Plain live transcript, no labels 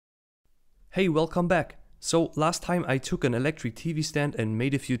Hey, welcome back! So last time I took an electric TV stand and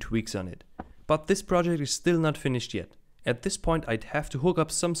made a few tweaks on it. But this project is still not finished yet. At this point I'd have to hook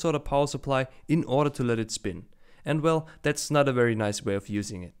up some sort of power supply in order to let it spin. And well, that's not a very nice way of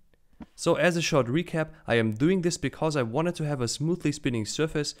using it. So as a short recap, I am doing this because I wanted to have a smoothly spinning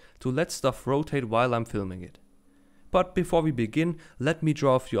surface to let stuff rotate while I'm filming it. But before we begin, let me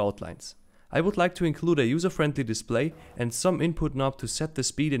draw a few outlines. I would like to include a user-friendly display and some input knob to set the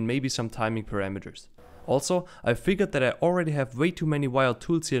speed and maybe some timing parameters. Also, I figured that I already have way too many wired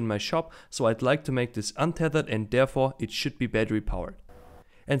tools here in my shop, so I'd like to make this untethered and therefore it should be battery powered.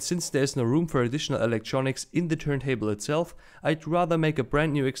 And since there is no room for additional electronics in the turntable itself, I'd rather make a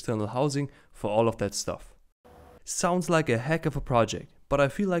brand new external housing for all of that stuff. Sounds like a heck of a project, but I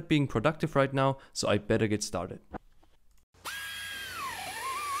feel like being productive right now, so I better get started.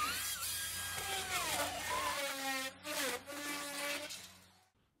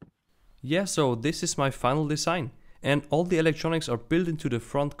 Yeah, so this is my final design, and all the electronics are built into the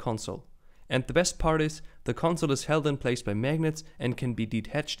front console. And the best part is, the console is held in place by magnets and can be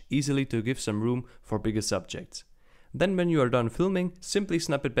detached easily to give some room for bigger subjects. Then when you are done filming, simply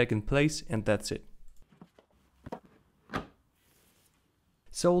snap it back in place and that's it.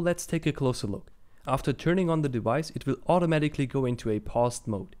 So let's take a closer look. After turning on the device, it will automatically go into a paused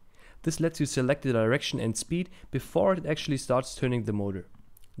mode. This lets you select the direction and speed before it actually starts turning the motor.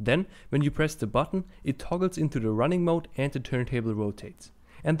 Then, when you press the button, it toggles into the running mode and the turntable rotates.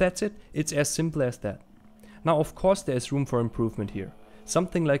 And that's it, it's as simple as that. Now of course there is room for improvement here.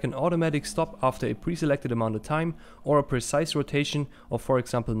 Something like an automatic stop after a pre-selected amount of time or a precise rotation of for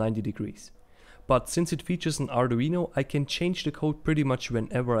example 90 degrees. But since it features an Arduino, I can change the code pretty much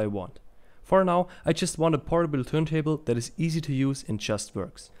whenever I want. For now, I just want a portable turntable that is easy to use and just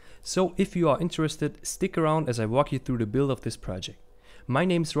works. So if you are interested, stick around as I walk you through the build of this project. My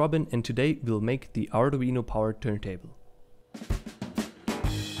name's Robin and today we'll make the Arduino powered turntable.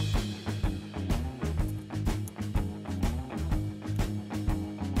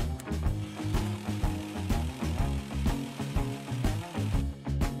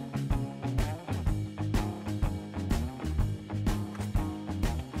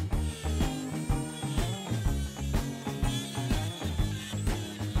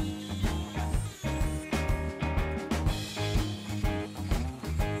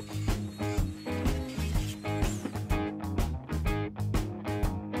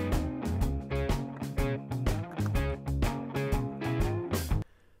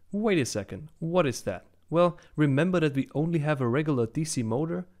 Wait a second, what is that? Well, remember that we only have a regular DC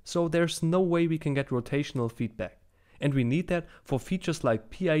motor, so there's no way we can get rotational feedback. And we need that for features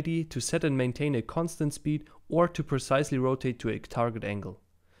like PID to set and maintain a constant speed or to precisely rotate to a target angle.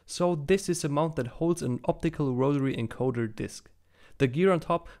 So this is a mount that holds an optical rotary encoder disc. The gear on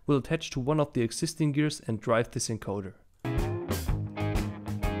top will attach to one of the existing gears and drive this encoder.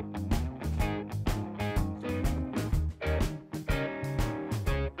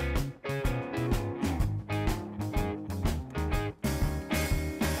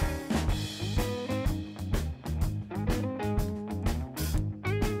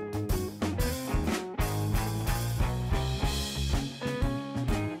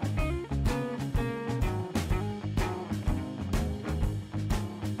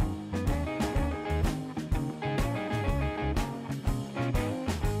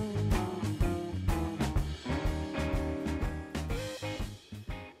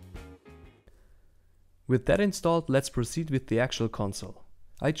 With that installed, let's proceed with the actual console.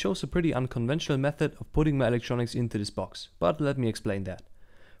 I chose a pretty unconventional method of putting my electronics into this box, but let me explain that.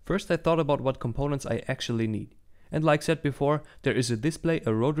 First I thought about what components I actually need. And like said before, there is a display,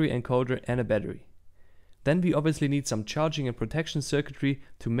 a rotary encoder and a battery. Then we obviously need some charging and protection circuitry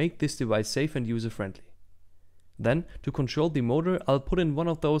to make this device safe and user-friendly. Then, to control the motor, I'll put in one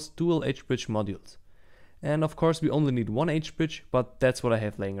of those dual H-bridge modules. And of course we only need one H-bridge, but that's what I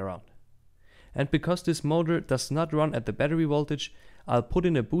have laying around. And because this motor does not run at the battery voltage, I'll put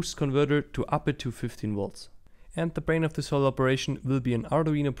in a boost converter to up it to 15 volts. And the brain of this whole operation will be an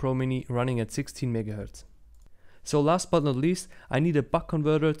Arduino Pro Mini running at 16 MHz. So last but not least, I need a buck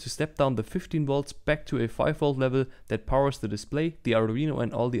converter to step down the 15 volts back to a 5 volt level that powers the display, the Arduino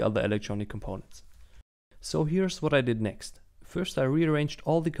and all the other electronic components. So here's what I did next. First I rearranged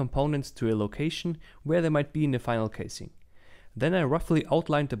all the components to a location where they might be in the final casing. Then I roughly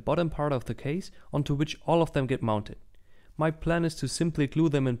outlined the bottom part of the case onto which all of them get mounted. My plan is to simply glue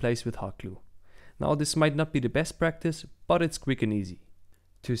them in place with hot glue. Now this might not be the best practice, but it's quick and easy.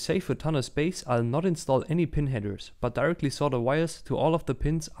 To save a ton of space, I'll not install any pin headers, but directly solder wires to all of the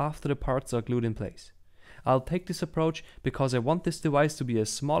pins after the parts are glued in place. I'll take this approach because I want this device to be as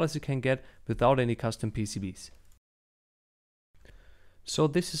small as it can get without any custom PCBs. So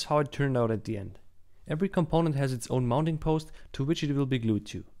this is how it turned out at the end. Every component has its own mounting post to which it will be glued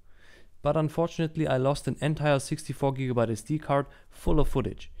to. But unfortunately I lost an entire 64GB SD card full of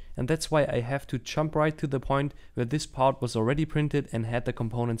footage, and that's why I have to jump right to the point where this part was already printed and had the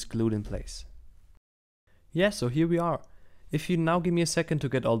components glued in place. Yeah, so here we are. If you now give me a second to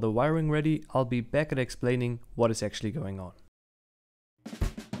get all the wiring ready, I'll be back at explaining what is actually going on.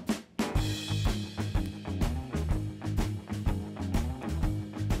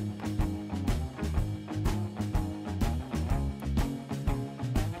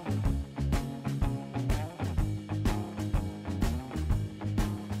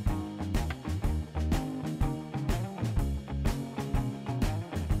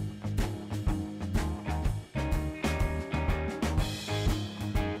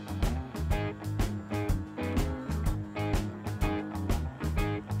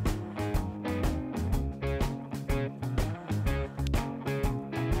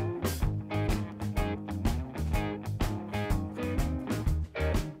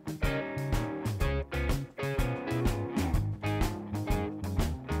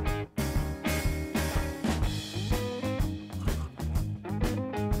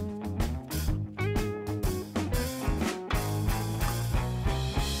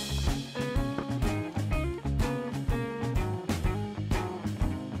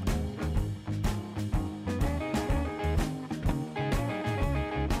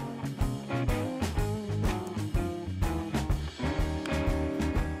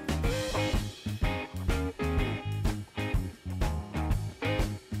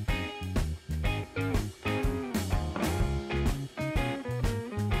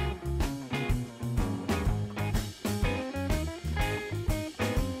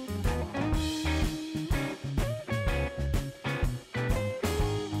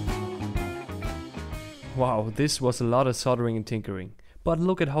 Wow, this was a lot of soldering and tinkering, but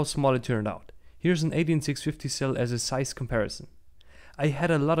look at how small it turned out. Here's an 18650 cell as a size comparison. I had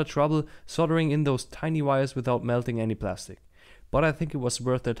a lot of trouble soldering in those tiny wires without melting any plastic, but I think it was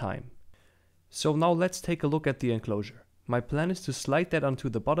worth the time. So now let's take a look at the enclosure. My plan is to slide that onto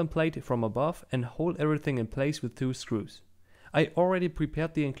the bottom plate from above and hold everything in place with 2 screws. I already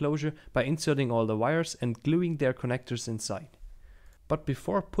prepared the enclosure by inserting all the wires and gluing their connectors inside. But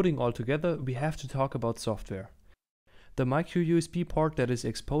before putting all together, we have to talk about software. The micro USB port that is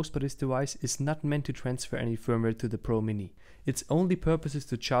exposed by this device is not meant to transfer any firmware to the Pro Mini. Its only purpose is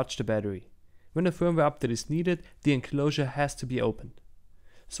to charge the battery. When a firmware update is needed, the enclosure has to be opened.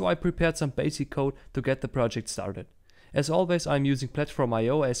 So I prepared some basic code to get the project started. As always, I'm using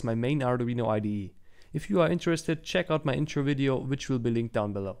Platform.io as my main Arduino IDE. If you are interested, check out my intro video, which will be linked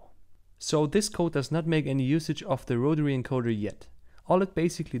down below. So this code does not make any usage of the rotary encoder yet. All it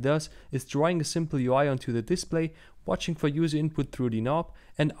basically does is drawing a simple UI onto the display, watching for user input through the knob,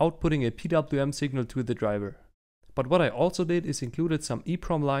 and outputting a PWM signal to the driver. But what I also did is included some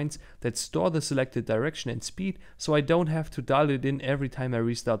EEPROM lines that store the selected direction and speed, so I don't have to dial it in every time I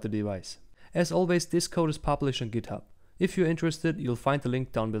restart the device. As always, this code is published on GitHub. If you're interested, you'll find the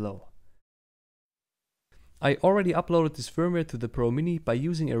link down below. I already uploaded this firmware to the Pro Mini by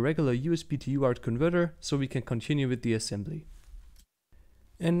using a regular USB to UART converter, so we can continue with the assembly.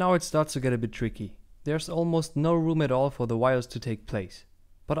 And now it starts to get a bit tricky. There's almost no room at all for the wires to take place.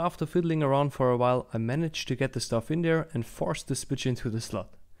 But after fiddling around for a while, I managed to get the stuff in there and forced the switch into the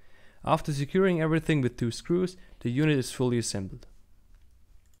slot. After securing everything with 2 screws, the unit is fully assembled.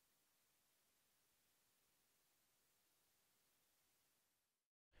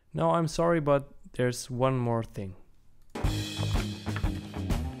 Now I'm sorry, but there's one more thing.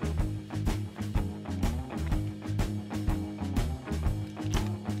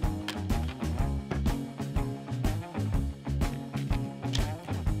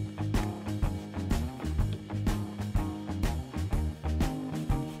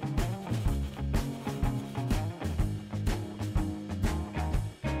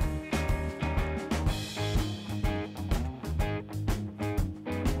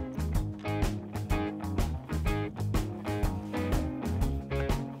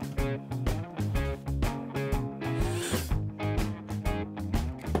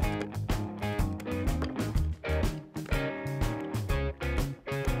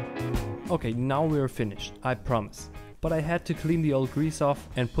 Okay, now we're finished, I promise. But I had to clean the old grease off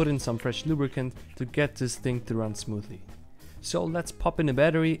and put in some fresh lubricant to get this thing to run smoothly. So let's pop in a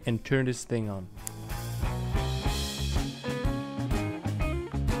battery and turn this thing on.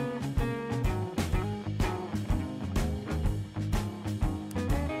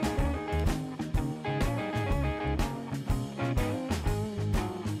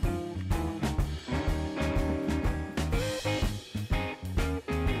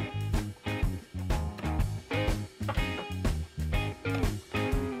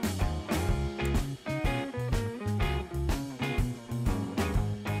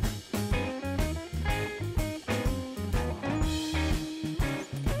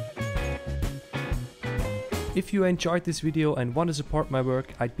 If you enjoyed this video and want to support my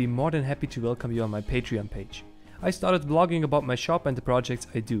work, I'd be more than happy to welcome you on my Patreon page. I started vlogging about my shop and the projects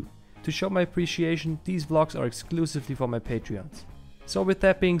I do. To show my appreciation, these vlogs are exclusively for my Patreons. So with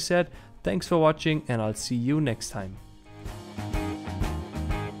that being said, thanks for watching and I'll see you next time.